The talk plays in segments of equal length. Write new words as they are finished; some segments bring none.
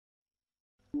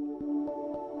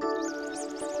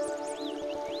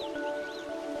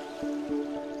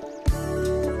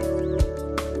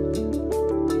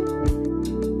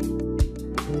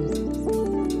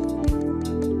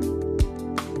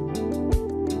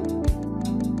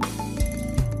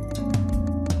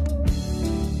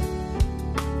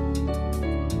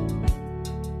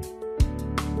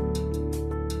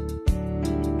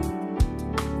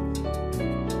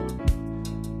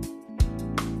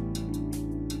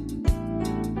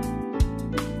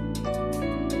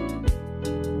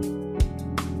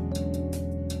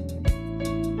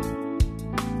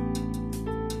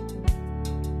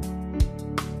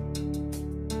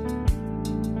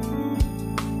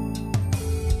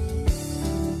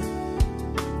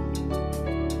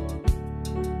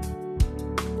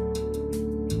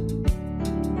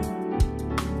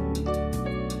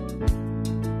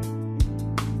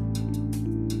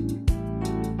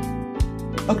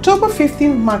October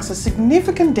 15 marks a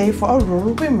significant day for our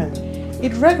rural women.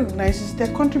 It recognizes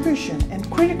their contribution and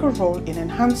critical role in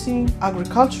enhancing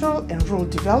agricultural and rural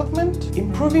development,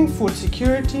 improving food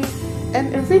security,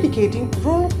 and eradicating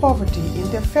rural poverty in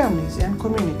their families and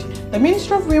community. The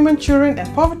Ministry of Women, Children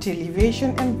and Poverty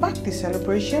Alleviation embarked this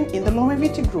celebration in the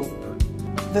Lomaiviti Group.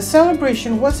 The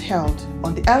celebration was held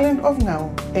on the island of Ngau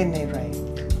and Nairai.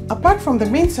 Apart from the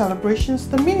main celebrations,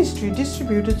 the ministry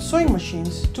distributed sewing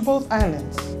machines to both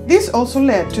islands. This also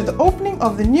led to the opening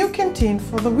of the new canteen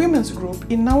for the women's group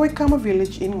in Nawekama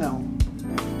village in Ngau.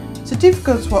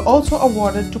 Certificates were also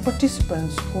awarded to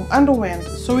participants who underwent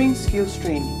sewing skills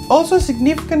training. Also a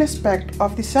significant aspect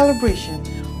of the celebration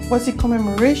was the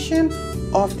commemoration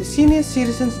of the Senior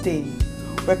Citizens Day,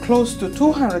 where close to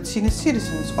 200 senior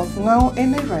citizens of Ngau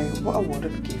and Nairai were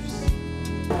awarded gifts.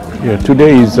 Yeah,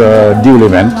 today is a dual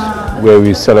event where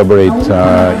we celebrate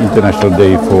International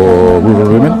Day for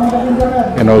Rural Women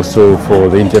and also for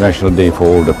the International Day for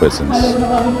Older Persons.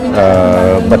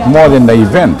 But more than the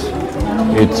event,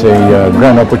 it's a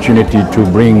grand opportunity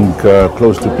to bring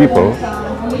close to people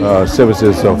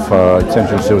services of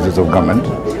essential services of government,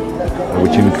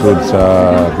 which includes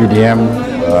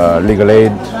BDM, legal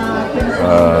aid,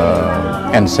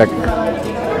 NSEC,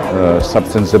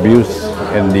 substance abuse,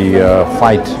 and the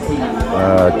fight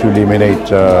to eliminate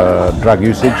drug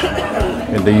usage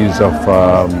and the use of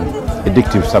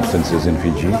addictive substances in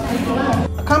Fiji.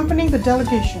 Accompanying the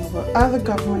delegation were other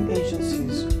government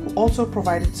agencies who also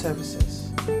provided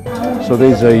services. So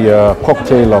there is a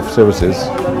cocktail of services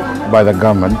by the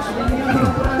government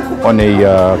on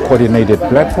a coordinated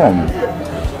platform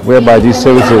whereby these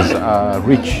services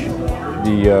reach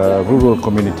the rural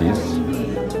communities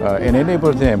and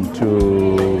enable them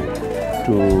to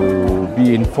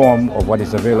be informed of what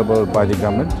is available by the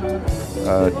government,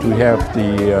 to have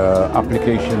the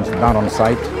applications done on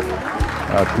site,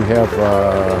 to have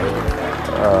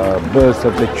births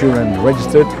of the children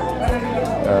registered,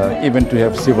 even to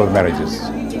have civil marriages,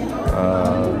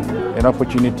 and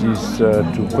opportunities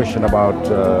to question about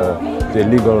their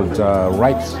legal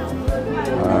rights,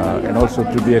 and also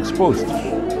to be exposed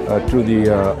to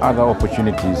the other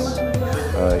opportunities,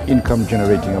 income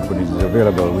generating opportunities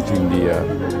available within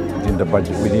the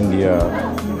budget, within the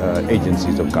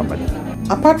agencies of government.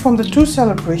 Apart from the two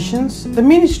celebrations, the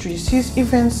ministry sees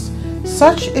events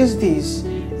such as these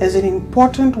as an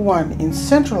important one in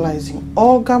centralizing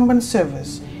all government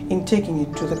service in taking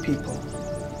it to the people.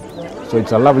 So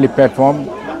it's a lovely platform.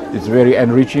 It's very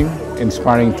enriching,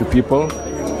 inspiring to people.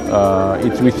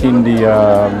 It's within the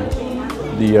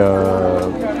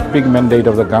big mandate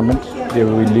of the government. They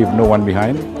will leave no one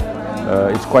behind.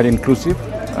 It's quite inclusive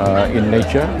in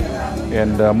nature,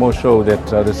 and more so that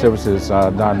the services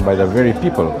are done by the very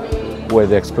people who are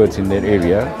the experts in their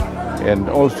area, and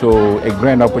also a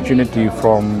grand opportunity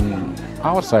from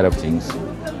our side of things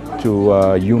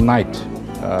to unite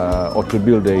or to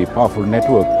build a powerful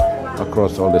network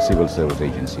across all the civil service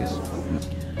agencies.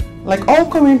 Like all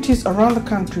communities around the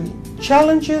country,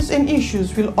 challenges and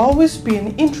issues will always be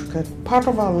an intricate part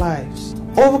of our lives.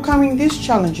 Overcoming these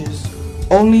challenges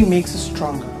only makes us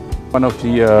stronger. One of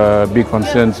the big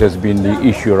concerns has been the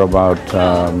issue about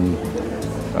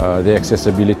the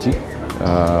accessibility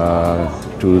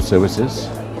to services.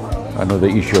 I know the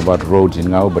issue about roads in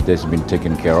Ngau, but that's been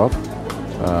taken care of.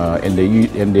 And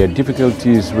there are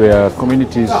difficulties where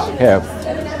communities have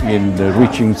in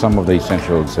reaching some of the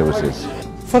essential services.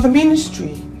 For the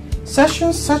ministry,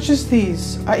 sessions such as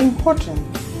these are important,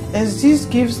 as this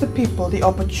gives the people the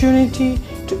opportunity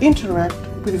to interact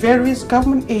with various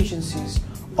government agencies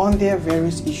on their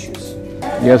various issues.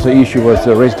 Yes, the issue was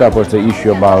raised up was the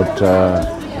issue about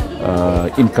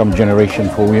income generation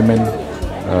for women,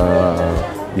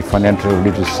 the financial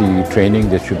literacy training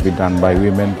that should be done by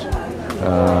women,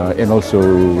 and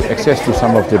also access to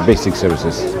some of the basic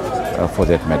services for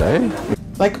that matter.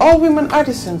 Like all women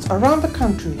artisans around the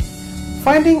country,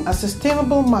 finding a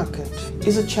sustainable market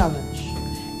is a challenge,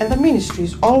 and the ministry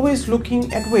is always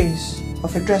looking at ways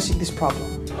of addressing this problem.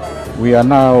 We are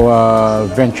now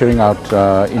venturing out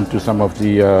into some of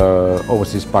the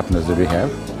overseas partners that we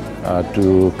have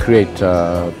to create,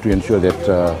 to ensure that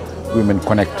women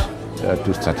connect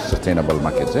to such sustainable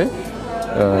markets.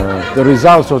 The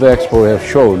results of the expo have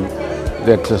shown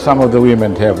that some of the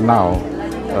women have now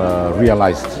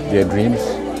realized their dreams.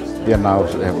 They now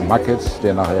have markets,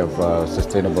 they now have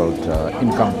sustainable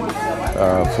income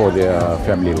for their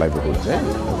family livelihoods.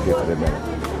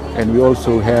 And we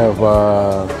also have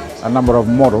a number of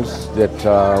models that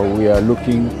we are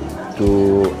looking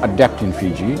to adapt in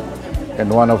Fiji.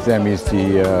 And one of them is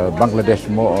the Bangladesh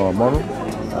model,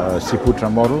 Siputra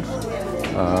models,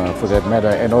 for that matter,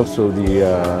 and also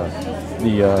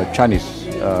the Chinese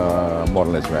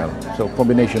model as well. So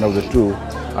combination of the two,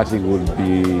 I think, would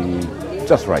be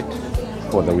just right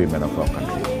for the women of our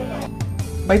country.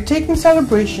 By taking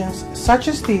celebrations such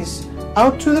as these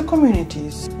out to the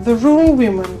communities, the rural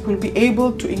women will be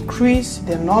able to increase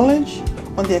their knowledge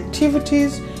on the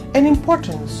activities and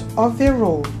importance of their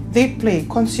role they play,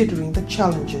 considering the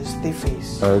challenges they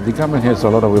face. The government has a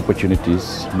lot of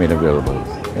opportunities made available,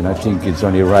 and I think it's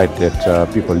only right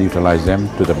that people utilize them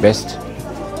to the best.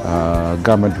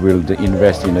 Government will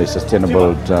invest in a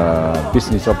sustainable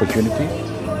business opportunity.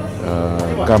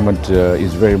 Government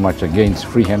is very much against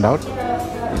free handout.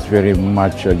 It's very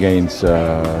much against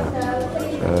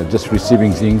just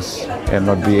receiving things and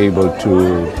not be able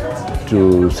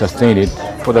to sustain it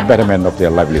for the betterment of their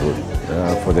livelihood,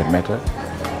 for that matter.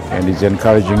 And it's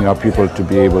encouraging our people to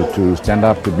be able to stand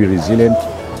up, to be resilient,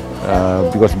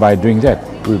 because by doing that,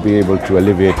 we'll be able to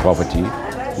alleviate poverty,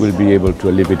 we'll be able to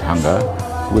alleviate hunger,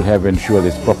 we'll have ensure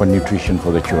there's proper nutrition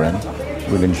for the children,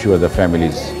 we'll ensure the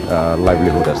family's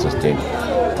livelihood are sustained.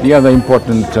 The other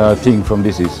important thing from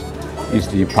this is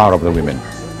the power of the women.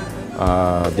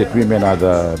 That women are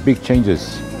the big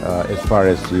changes as far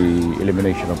as the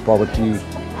elimination of poverty,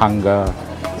 hunger,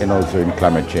 and also in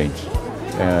climate change.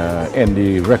 And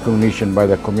the recognition by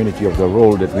the community of the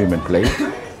role that women play.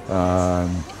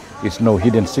 It's no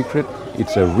hidden secret.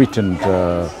 It's a written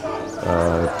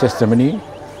testimony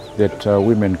that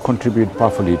women contribute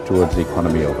powerfully towards the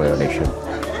economy of our nation.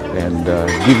 And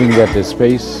giving that a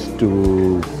space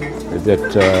to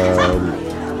that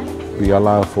we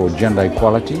allow for gender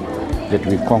equality, that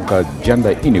we conquer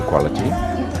gender inequality.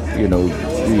 You know,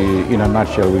 in a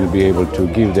nutshell, we'll be able to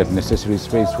give that necessary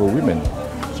space for women,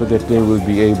 so that they will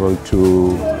be able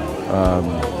to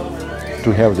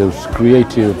have those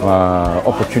creative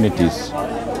opportunities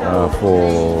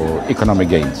for economic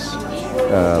gains,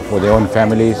 for their own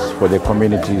families, for their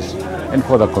communities, and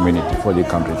for the community, for the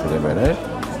country, for the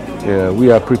matter.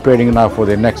 We are preparing now for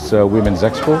the next Women's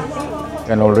Expo,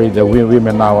 and already the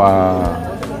women now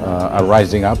are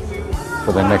rising up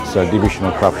for the next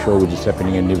divisional craft show, which is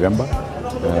happening in November,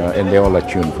 and they all are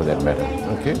tuned for that matter.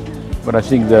 Okay. But I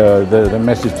think the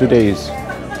message today is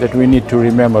that we need to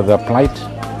remember the plight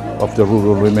of the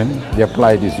rural women. Their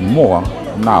plight is more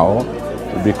now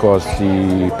because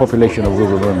the population of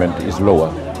rural women is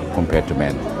lower compared to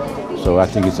men. So I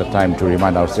think it's a time to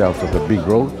remind ourselves of the big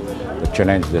role, the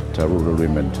challenge that rural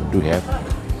women do have,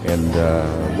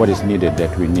 and what is needed,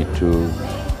 that we need to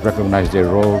recognize their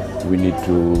role, we need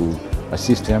to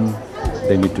assist them,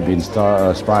 they need to be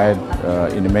inspired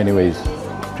in many ways,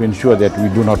 to ensure that we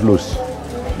do not lose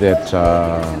that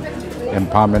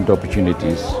empowerment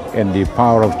opportunities and the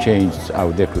power of change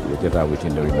that are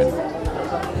within the women.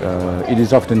 It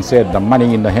is often said the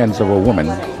money in the hands of a woman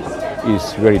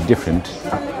is very different,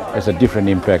 has a different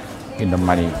impact in the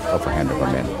money of the hand of a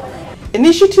man.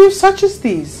 Initiatives such as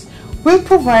these will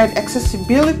provide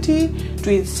accessibility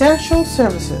to essential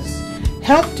services,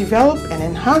 help develop and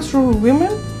enhance rural women,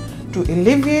 to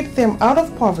alleviate them out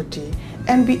of poverty,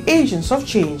 and be agents of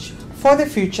change for the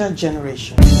future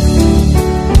generation.